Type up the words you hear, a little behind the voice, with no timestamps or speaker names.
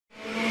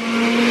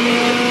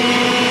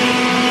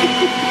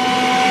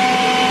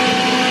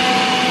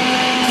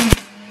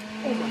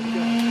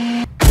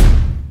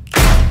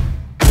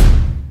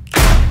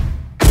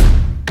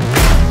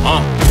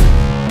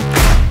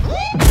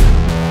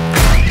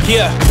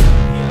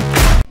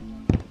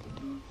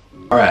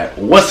Alright,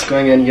 what's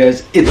going on, you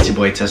guys? It's your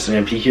boy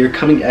TestorMP here,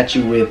 coming at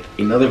you with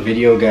another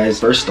video, guys.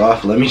 First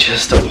off, let me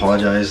just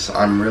apologize.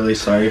 I'm really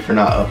sorry for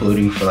not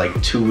uploading for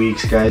like 2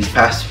 weeks, guys. These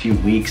past few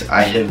weeks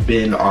I have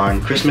been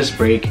on Christmas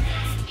break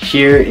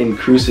here in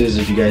Cruces,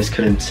 if you guys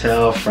couldn't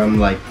tell from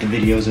like the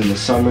videos in the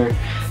summer.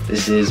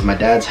 This is my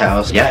dad's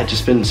house. Yeah, I've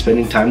just been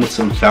spending time with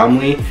some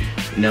family,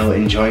 you know,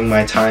 enjoying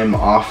my time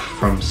off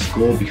from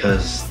school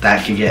because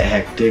that could get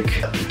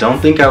hectic. Don't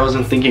think I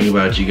wasn't thinking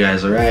about you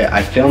guys, alright?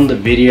 I filmed a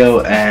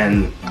video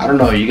and I don't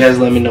know, you guys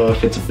let me know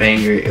if it's a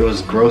banger. It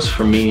was gross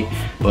for me,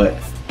 but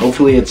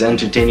hopefully it's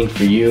entertaining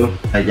for you.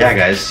 Yeah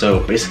guys,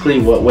 so basically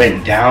what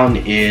went down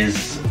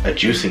is a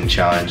juicing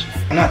challenge.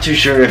 I'm not too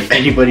sure if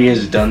anybody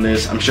has done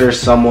this. I'm sure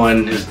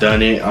someone has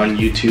done it on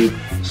YouTube,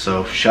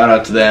 so shout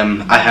out to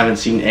them. I haven't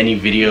seen any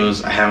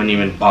videos. I haven't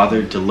even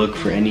bothered to look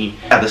for any.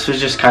 Yeah, this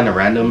was just kind of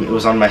random. It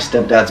was on my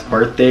stepdad's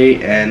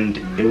birthday and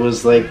it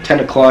was like 10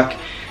 o'clock.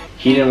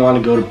 He didn't want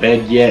to go to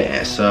bed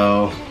yet,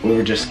 so we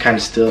were just kind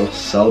of still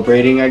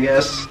celebrating, I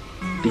guess.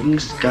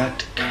 Things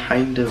got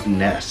kind of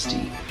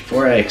nasty.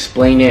 Before I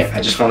explain it,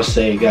 I just want to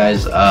say,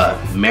 guys,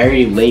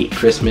 Merry late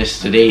Christmas.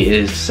 Today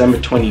is December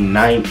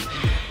 29th.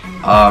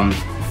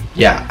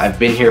 Yeah, I've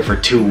been here for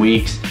 2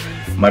 weeks.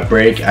 My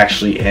break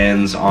actually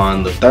ends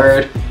on the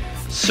 3rd,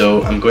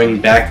 so I'm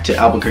going back to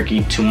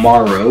Albuquerque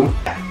tomorrow.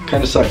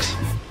 Kind of sucks.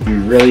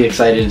 I'm really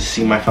excited to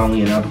see my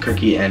family in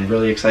Albuquerque and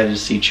really excited to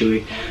see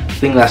Chewy. The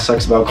thing that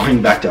sucks about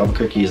going back to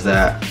Albuquerque is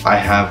that I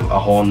have a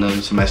whole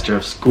nother semester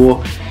of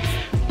school,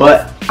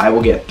 but I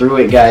will get through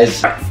it,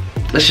 guys.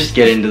 Let's just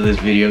get into this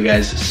video,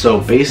 guys.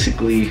 So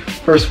basically,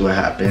 first what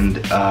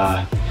happened,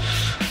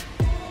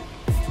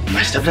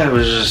 my stepdad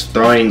was just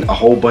throwing a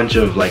whole bunch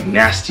of like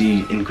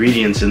nasty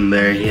ingredients in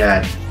there. He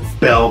had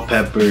bell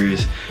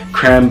peppers,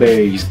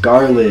 cranberries,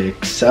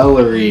 garlic,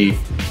 celery.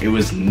 It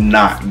was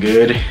not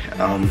good.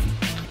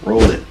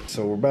 Roll it.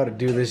 So we're about to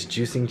do this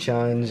juicing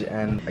challenge,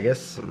 and I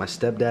guess my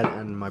stepdad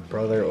and my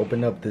brother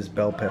opened up this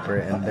bell pepper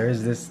and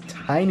there's this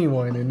tiny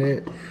one in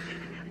it.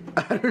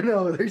 I don't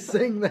know, they're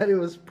saying that it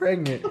was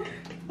pregnant.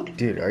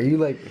 Dude, are you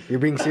like, you're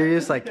being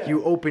serious? Like, yeah.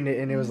 You opened it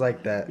and it was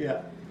like that?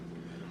 Yeah.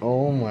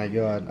 Oh my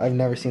god, I've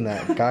never seen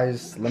that.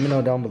 Guys, let me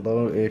know down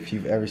below if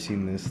you've ever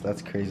seen this.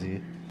 That's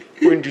crazy.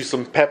 We're gonna do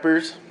some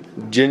peppers,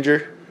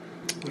 ginger,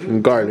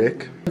 and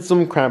garlic, and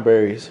some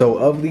cranberries. So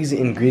of these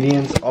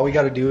ingredients, all we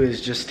gotta do is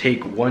just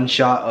take one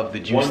shot of the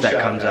juice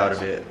that comes out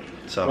of it.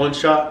 So one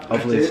shot.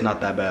 Hopefully it's not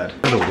that bad.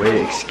 By the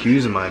way,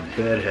 excuse my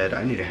bedhead.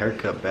 I need a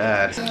haircut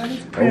bad.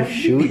 Oh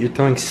shoot, you're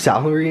throwing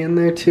celery in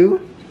there too?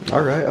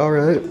 Alright,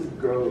 alright.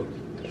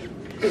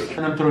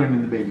 And I'm throwing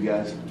in the baby,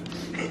 guys.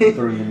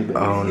 Throwing in the baby.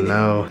 Oh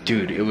no.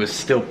 Dude, it was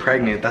still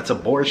pregnant. That's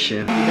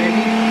abortion. Nothing?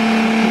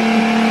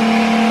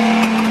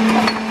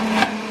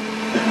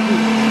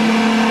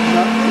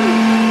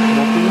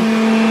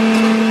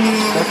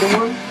 Second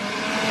one?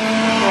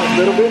 Oh, a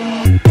little bit.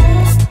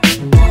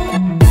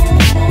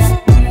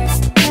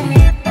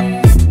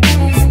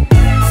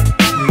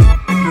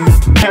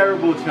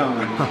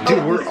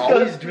 Dude, we're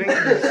always doing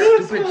these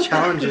stupid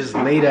challenges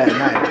late at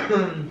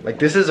night. Like,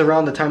 this is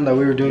around the time that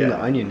we were doing the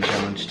onion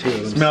challenge too.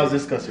 It smells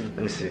disgusting.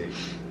 Let me see.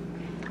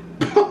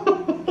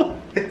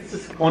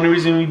 Only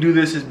reason we do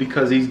this is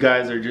because these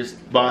guys are just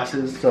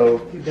bosses.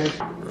 So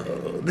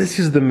this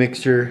is the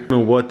mixture. I don't know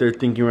what they're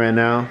thinking right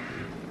now.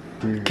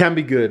 Can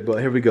be good, but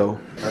here we go.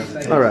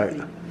 All right.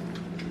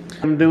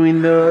 I'm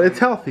doing the. It's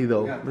healthy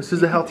though. This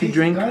is a healthy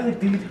drink.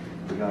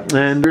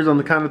 And here's on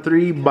the count of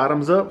 3,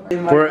 bottoms up.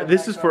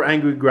 This is for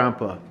Angry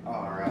Grandpa.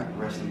 Alright,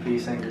 rest in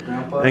peace, Angry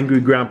Grandpa.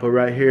 Angry Grandpa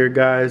right here,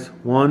 guys.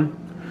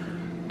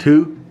 1,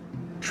 2,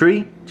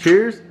 3.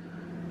 Cheers.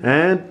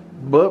 And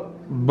bup.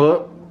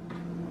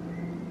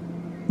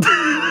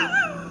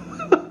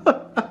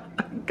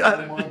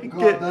 Gotta drink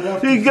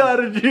it. You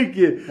gotta drink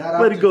it.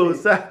 Way to go,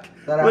 Zach.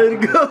 Way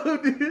to go,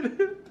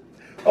 dude.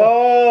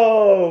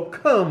 Oh,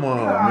 come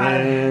on,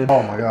 man.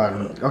 Oh my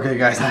god. Okay,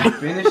 guys, I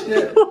finished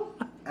it.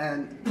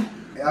 And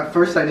at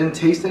first I didn't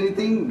taste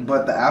anything,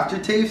 but the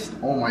aftertaste,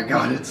 oh my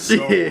god, it's so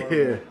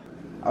yeah.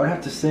 I would have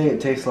to say it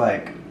tastes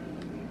like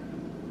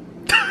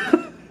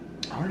I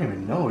don't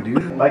even know,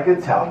 dude. Like,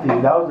 it's healthy.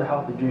 That was a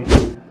healthy drink.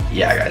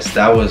 Yeah guys,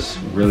 that was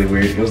really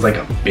weird. It was like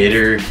a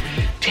bitter,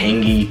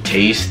 tangy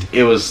taste.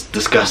 It was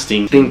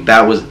disgusting. I think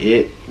that was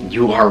it.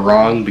 You are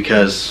wrong,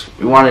 because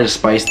we wanted to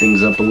spice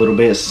things up a little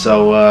bit,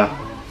 so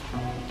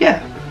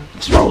yeah.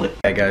 Let's roll it.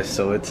 Alright guys,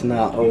 so it's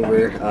not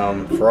over.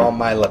 For all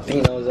my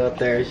Latinos out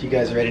there, you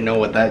guys already know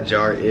what that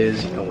jar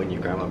is. You know, when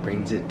your grandma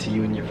brings it to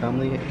you and your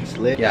family, it's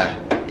lit. Yeah,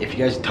 if you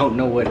guys don't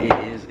know what it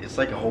is, it's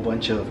like a whole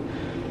bunch of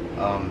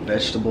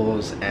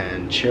vegetables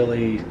and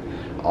chili,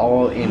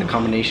 all in a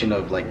combination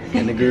of like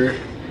vinegar.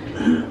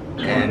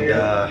 And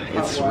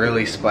it's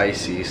really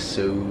spicy,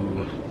 so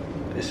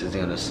this is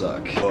gonna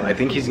suck. Well, I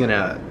think he's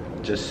gonna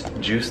just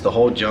juice the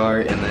whole jar,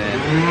 and then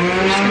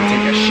we're just gonna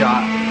take a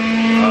shot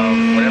of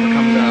whatever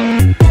comes out.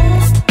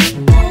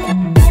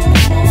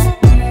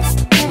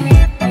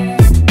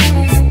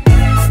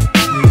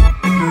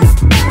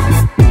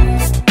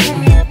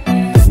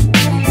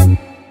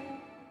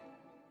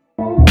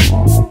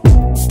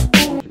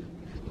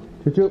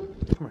 Juju,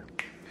 come here.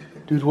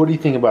 Dude, what do you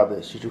think about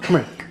this? Juju, come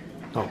here.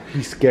 Oh,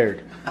 he's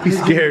scared. He's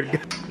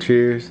scared.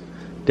 Cheers.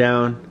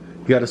 Down.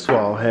 You gotta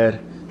swallow, head.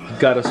 You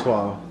gotta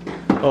swallow.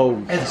 Oh,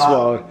 he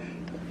swallowed.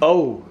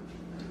 Oh,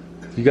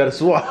 you gotta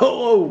swallow.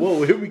 Oh,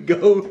 whoa, here we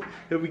go.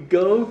 Here we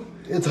go.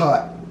 It's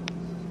hot.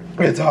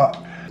 It's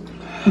hot.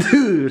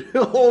 Dude,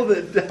 hold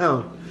it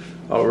down.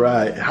 All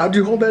right. How'd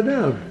you hold that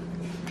down?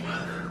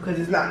 Because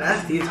it's not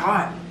nasty, it's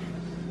hot.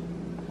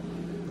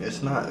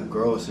 It's not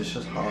gross, it's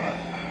just hot.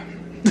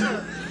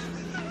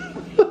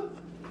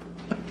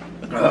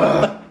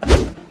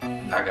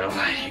 Not gonna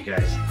lie to you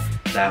guys,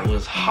 that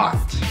was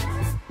hot.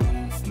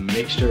 The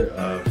mixture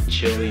of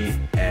chili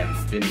and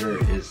vinegar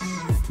is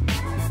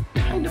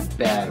kind of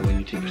bad when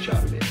you take a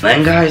shot of it.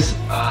 Then guys,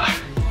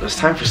 it's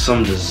time for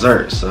some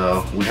dessert,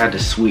 so we had to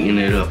sweeten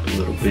it up a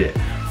little bit.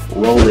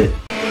 Roll it.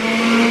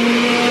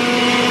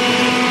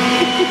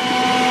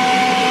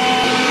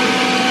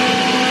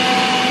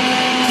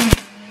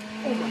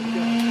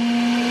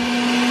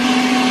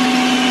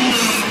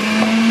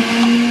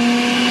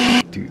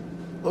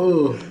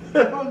 Oh,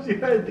 that was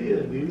your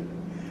idea, dude.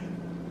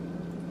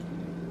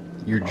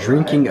 You're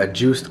drinking a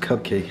juiced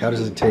cupcake. How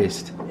does it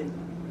taste?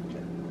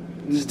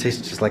 Does it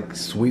taste just like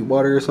sweet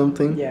water or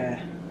something?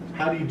 Yeah.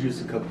 How do you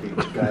juice a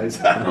cupcake,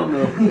 guys? I don't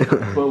know,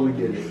 but we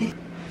did it.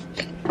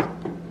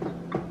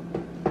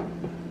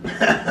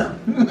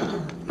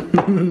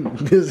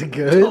 Is it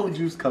good? Don't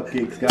juice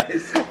cupcakes,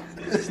 guys.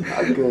 It's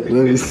not good.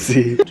 Let me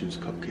see. Juice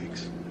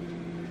cupcakes.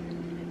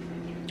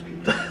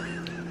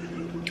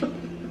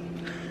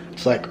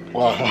 It's like,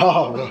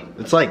 wow.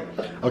 It's like,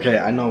 okay,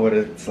 I know what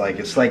it's like.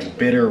 It's like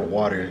bitter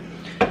water.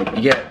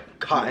 You get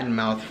cotton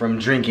mouth from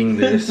drinking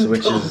this,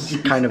 which is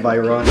kind of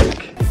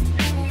ironic.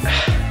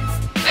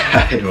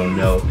 I don't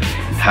know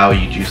how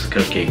you juice a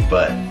cupcake,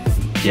 but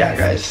yeah,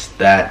 guys,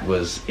 that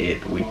was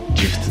it. We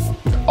juiced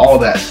all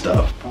that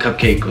stuff.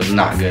 Cupcake was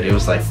not good. It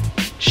was like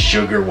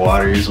sugar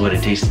water is what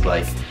it tasted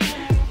like.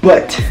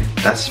 But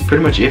that's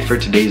pretty much it for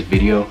today's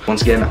video.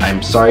 Once again,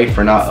 I'm sorry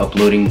for not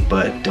uploading,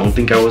 but don't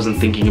think I wasn't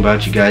thinking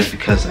about you guys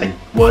because I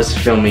was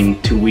filming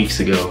 2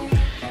 weeks ago.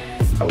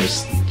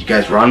 You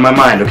guys were on my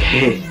mind,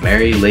 okay?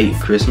 Merry late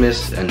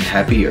Christmas and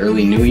happy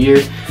early New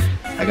Year.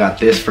 I got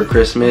this for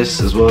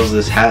Christmas as well as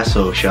this hat,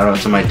 so shout out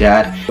to my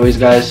dad. Always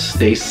guys,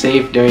 stay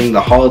safe during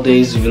the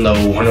holidays, even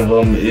though one of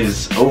them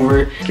is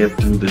over. Get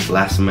through this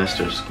last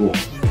semester of school.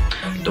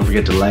 Don't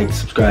forget to like,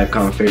 subscribe,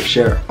 comment, favorite,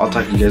 share. I'll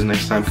talk to you guys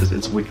next time because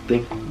it's a wicked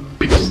thing.